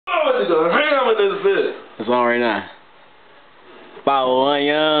Oh, it's going ham with this bitch. It's on right now. 501,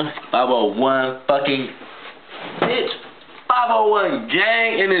 young. 501 fucking bitch. 501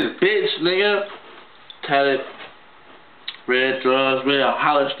 gang in this bitch, nigga. Tatted. Red drugs, red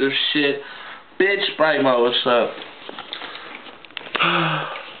Hollister shit. Bitch, Bright Mo, what's up?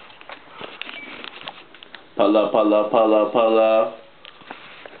 Pull up, pull up, pull up, pull up.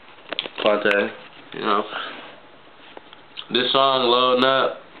 Quante, you know. This song loading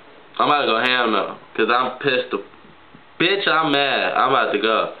up. I'm about to go ham though, cause I'm pissed. Bitch, I'm mad. I'm about to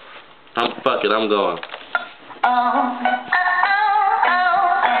go. Fuck it, I'm going.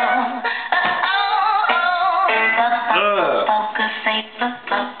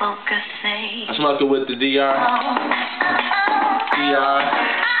 I'm smoking with the DR.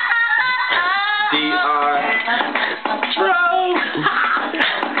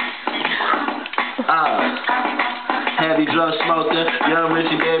 Heavy drug smoker, young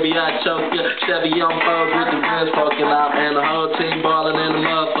Richi baby, I choke ya. Chevy young folks with the rims poking out, and the whole team ballin' in the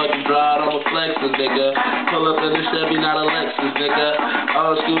motherfucking drive. I'm a flexin', nigga. Pull up in the Chevy, not a Lexus, nigga.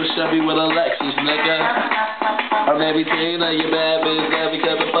 Old school Chevy with a Lexus, nigga. Or maybe Tina, you bad bitch, that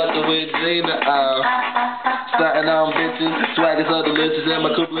because I'm fucking with Gina. Starting on bitches, swag is so delicious, and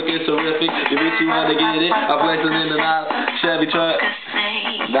my coupe looking terrific. The bitch you wanna get it, I'm flexing in and out. Chevy truck,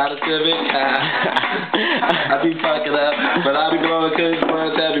 not a Civic. I be fucking up, but I be blowing cause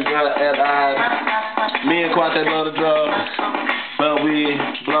words heavy, bro. And me and Quante blow the drugs, but we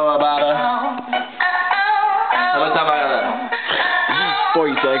blow about her. How much time I got left?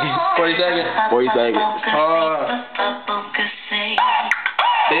 40 seconds. 40 seconds? 40 seconds.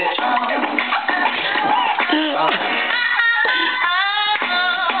 Bitch.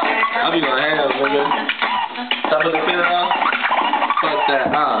 I be going ham, nigga. Top of the feeling off? Fuck that,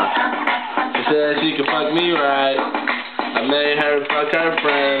 She said she could fuck me right. I made her fuck her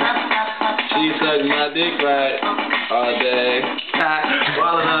friend. She sucked my dick right all day.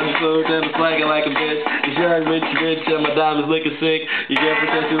 Ballin' on the food and flanking like a bitch. You young rich bitch and my diamonds looking sick. You get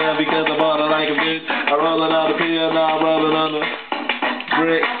protection now because I bought her like a bitch. I'm rolling on the pill, now I'm rolling on the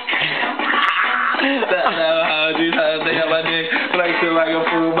brick. That's how you try to think of my dick. Flexing like a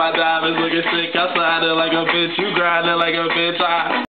fool, my diamonds looking sick. I'm sliding like a bitch, you grinding like a bitch.